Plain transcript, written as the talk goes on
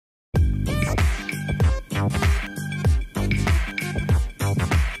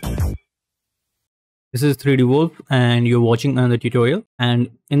This is 3D Wolf and you're watching another tutorial. And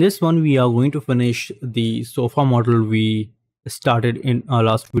in this one, we are going to finish the sofa model we started in our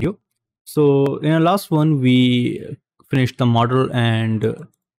last video. So in our last one, we finished the model and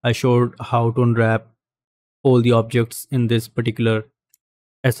I showed how to unwrap all the objects in this particular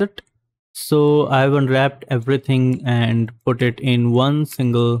asset. So I've unwrapped everything and put it in one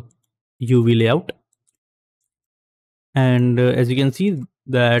single UV layout. And as you can see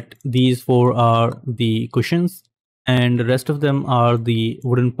that these four are the cushions and the rest of them are the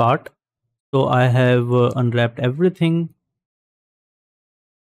wooden part. So I have unwrapped everything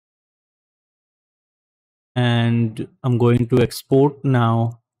and I'm going to export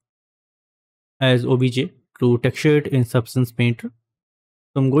now as OBJ to texture it in Substance Painter.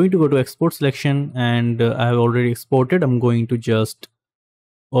 So I'm going to go to export selection and I have already exported. I'm going to just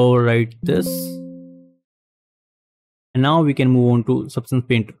overwrite this and now we can move on to Substance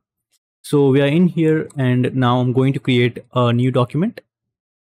Painter. So we are in here and now I'm going to create a new document.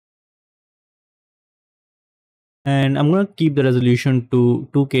 And I'm going to keep the resolution to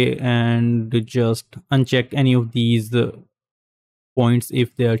 2K and just uncheck any of these points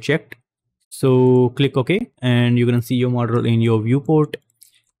if they are checked. So click OK and you're going to see your model in your viewport.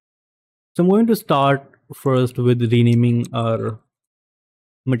 So I'm going to start first with renaming our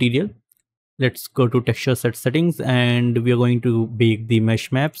material. Let's go to texture set settings and we are going to bake the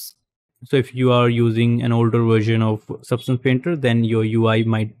mesh maps. So if you are using an older version of Substance Painter, then your UI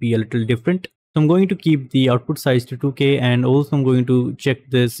might be a little different. So I'm going to keep the output size to 2K and also I'm going to check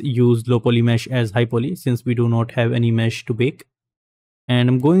this use low poly mesh as high poly since we do not have any mesh to bake. And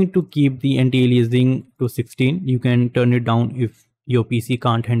I'm going to keep the anti-aliasing to 16. You can turn it down if your PC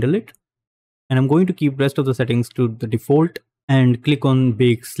can't handle it. And I'm going to keep rest of the settings to the default and click on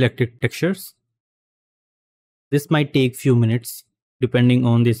bake selected textures. This might take few minutes depending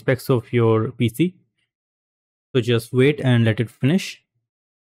on the specs of your PC. So just wait and let it finish.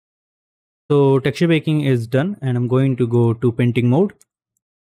 So texture baking is done and I'm going to go to painting mode.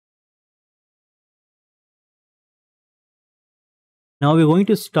 Now we're going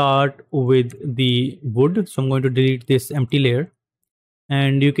to start with the wood. So I'm going to delete this empty layer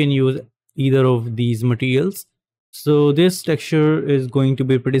and you can use either of these materials. So this texture is going to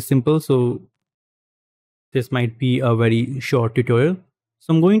be pretty simple. So this might be a very short tutorial.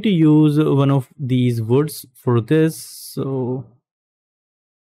 So I'm going to use one of these woods for this. So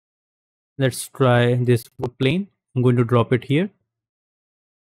let's try this wood plane. I'm going to drop it here.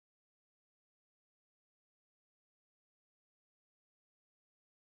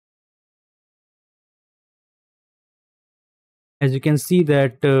 As you can see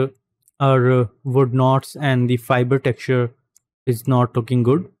that our wood knots and the fiber texture is not looking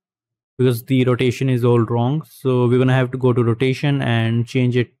good because the rotation is all wrong. So we're gonna have to go to rotation and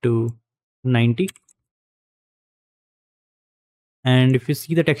change it to 90. And if you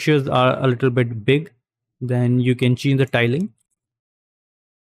see the textures are a little bit big, then you can change the tiling.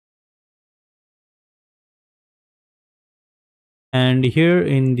 And here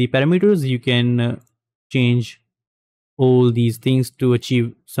in the parameters, you can change all these things to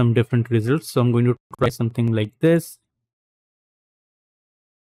achieve some different results. So I'm going to try something like this.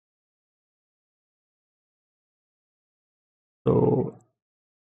 So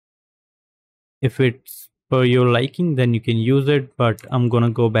if it's per your liking, then you can use it, but I'm gonna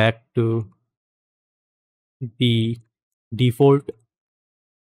go back to the default.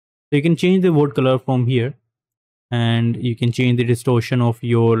 So you can change the wood color from here and you can change the distortion of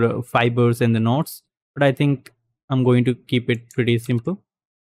your fibers and the knots, but I think I'm going to keep it pretty simple.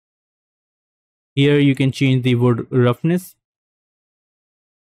 Here you can change the wood roughness.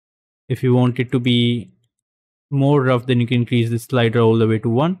 If you want it to be more rough, then you can increase the slider all the way to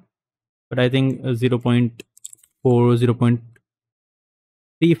 1, but I think 0.4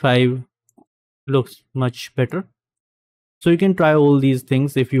 0.35 looks much better. So you can try all these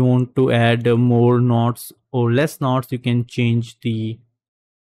things. If you want to add more knots or less knots, you can change the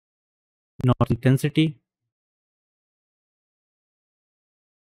knot intensity.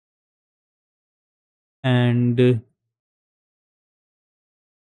 And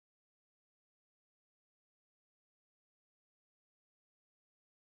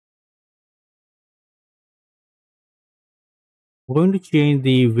we're going to change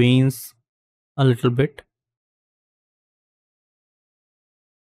the veins a little bit.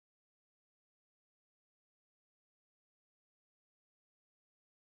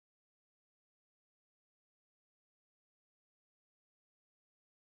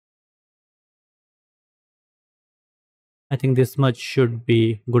 I think this much should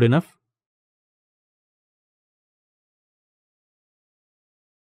be good enough.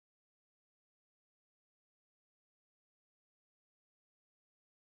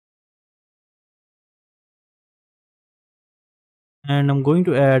 And I'm going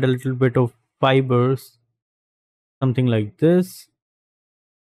to add a little bit of fibers, something like this.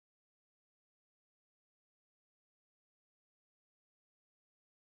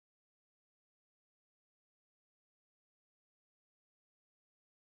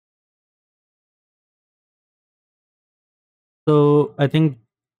 So I think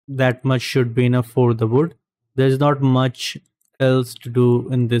that much should be enough for the wood. There's not much else to do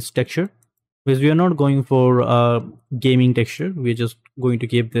in this texture because we are not going for a gaming texture. We're just going to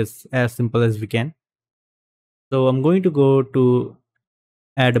keep this as simple as we can. So I'm going to go to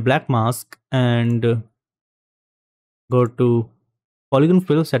add a black mask and go to polygon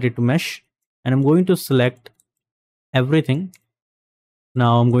fill, set it to mesh, and I'm going to select everything.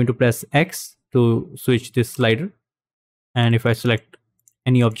 Now I'm going to press X to switch this slider. And if I select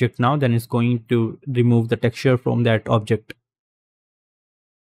any object now, then it's going to remove the texture from that object.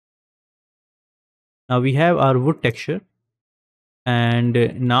 Now we have our wood texture, and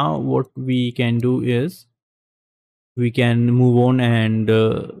now what we can do is we can move on and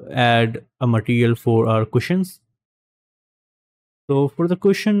add a material for our cushions. So for the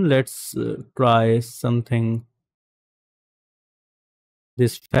cushion, let's try something,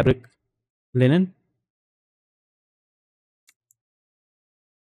 this fabric linen.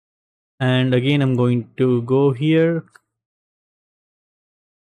 And again, I'm going to go here.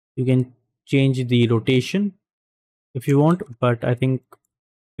 You can change the rotation if you want, but I think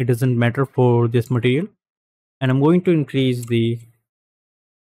it doesn't matter for this material. And I'm going to increase the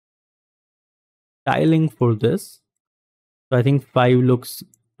tiling for this. So I think 5 looks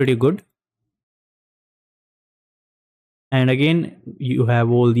pretty good. And again, you have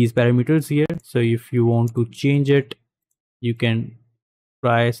all these parameters here. So if you want to change it, you can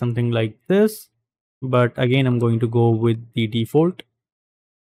try something like this. But again, I'm going to go with the default.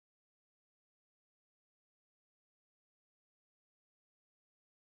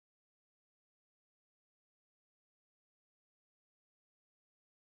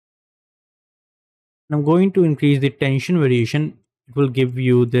 I'm going to increase the tension variation. It will give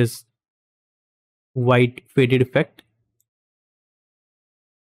you this white faded effect.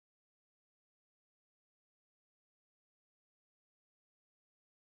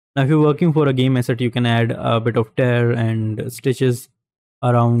 Now, if you're working for a game asset, you can add a bit of tear and stitches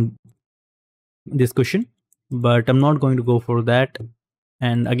around this cushion, but I'm not going to go for that.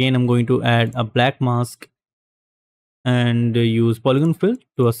 And again, I'm going to add a black mask and use polygon fill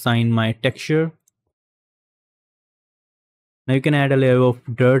to assign my texture. Now you can add a layer of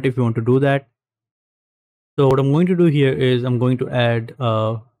dirt if you want to do that. So what I'm going to do here is I'm going to add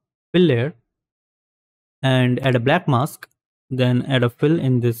a fill layer and add a black mask, then add a fill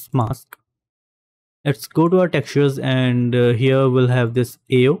in this mask. Let's go to our textures, and here we'll have this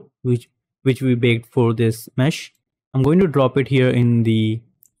AO which we baked for this mesh. I'm going to drop it here in the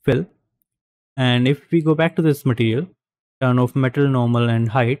fill, and if we go back to this material, turn off metal, normal and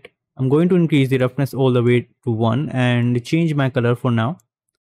height, I'm going to increase the roughness all the way to 1 and change my color for now.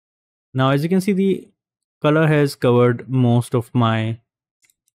 Now as you can see, the color has covered most of my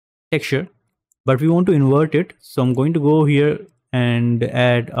texture, but we want to invert it. So I'm going to go here and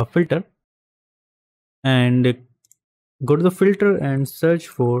add a filter and go to the filter and search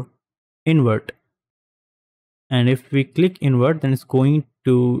for invert. And if we click invert, then it's going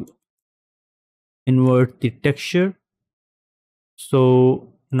to invert the texture. So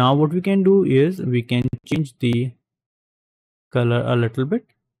now what we can do is we can change the color a little bit,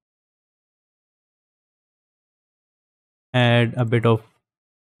 add a bit of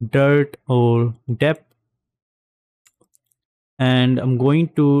dirt or depth, and I'm going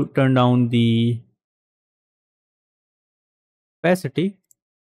to turn down the opacity.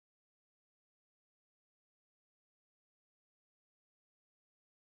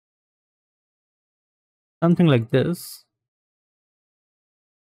 Something like this.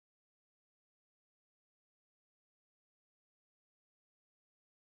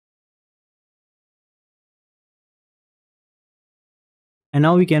 And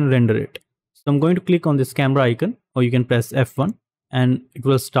now we can render it. So I'm going to click on this camera icon, or you can press F1 and it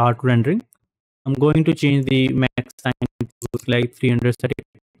will start rendering. I'm going to change the max time to like 300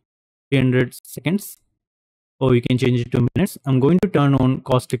 seconds, or you can change it to minutes. I'm going to turn on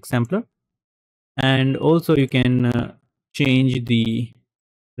caustic sampler, and also you can change the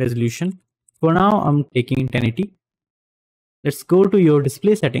resolution. For now, I'm taking 1080. Let's go to your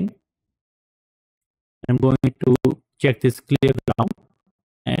display setting. I'm going to check this clear ground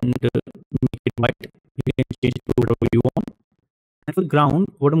and make it white. You can change it to whatever you want. And for ground,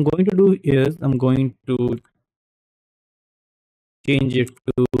 what I'm going to do is I'm going to change it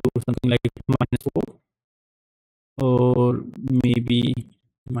to something like -4. or maybe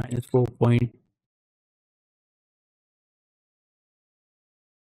minus 4 point.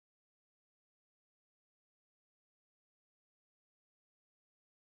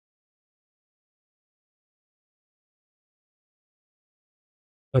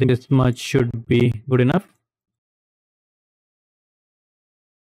 I think this much should be good enough.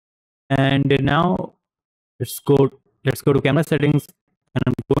 And now let's go let's go to camera settings, and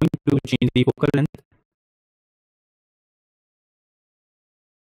I'm going to change the focal length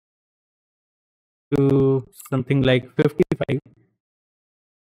to something like 55.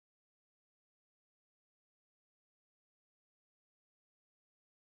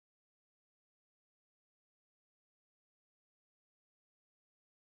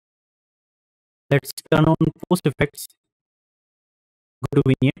 Let's turn on post effects, go to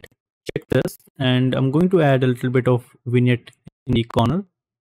vignette, check this, and I'm going to add a little bit of vignette in the corner.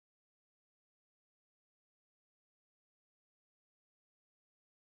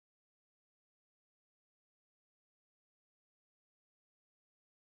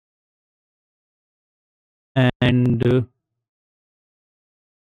 And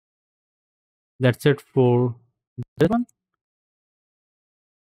that's it for this one.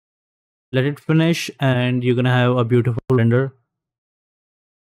 Let it finish, and you're gonna have a beautiful render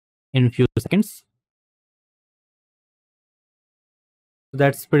in a few seconds. So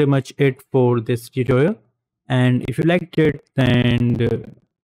that's pretty much it for this tutorial. And if you liked it, then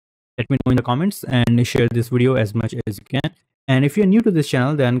let me know in the comments and share this video as much as you can. And if you're new to this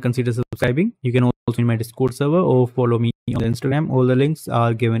channel, then consider subscribing. You can also join my Discord server or follow me on Instagram. All the links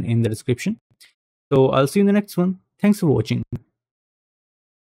are given in the description. So I'll see you in the next one. Thanks for watching.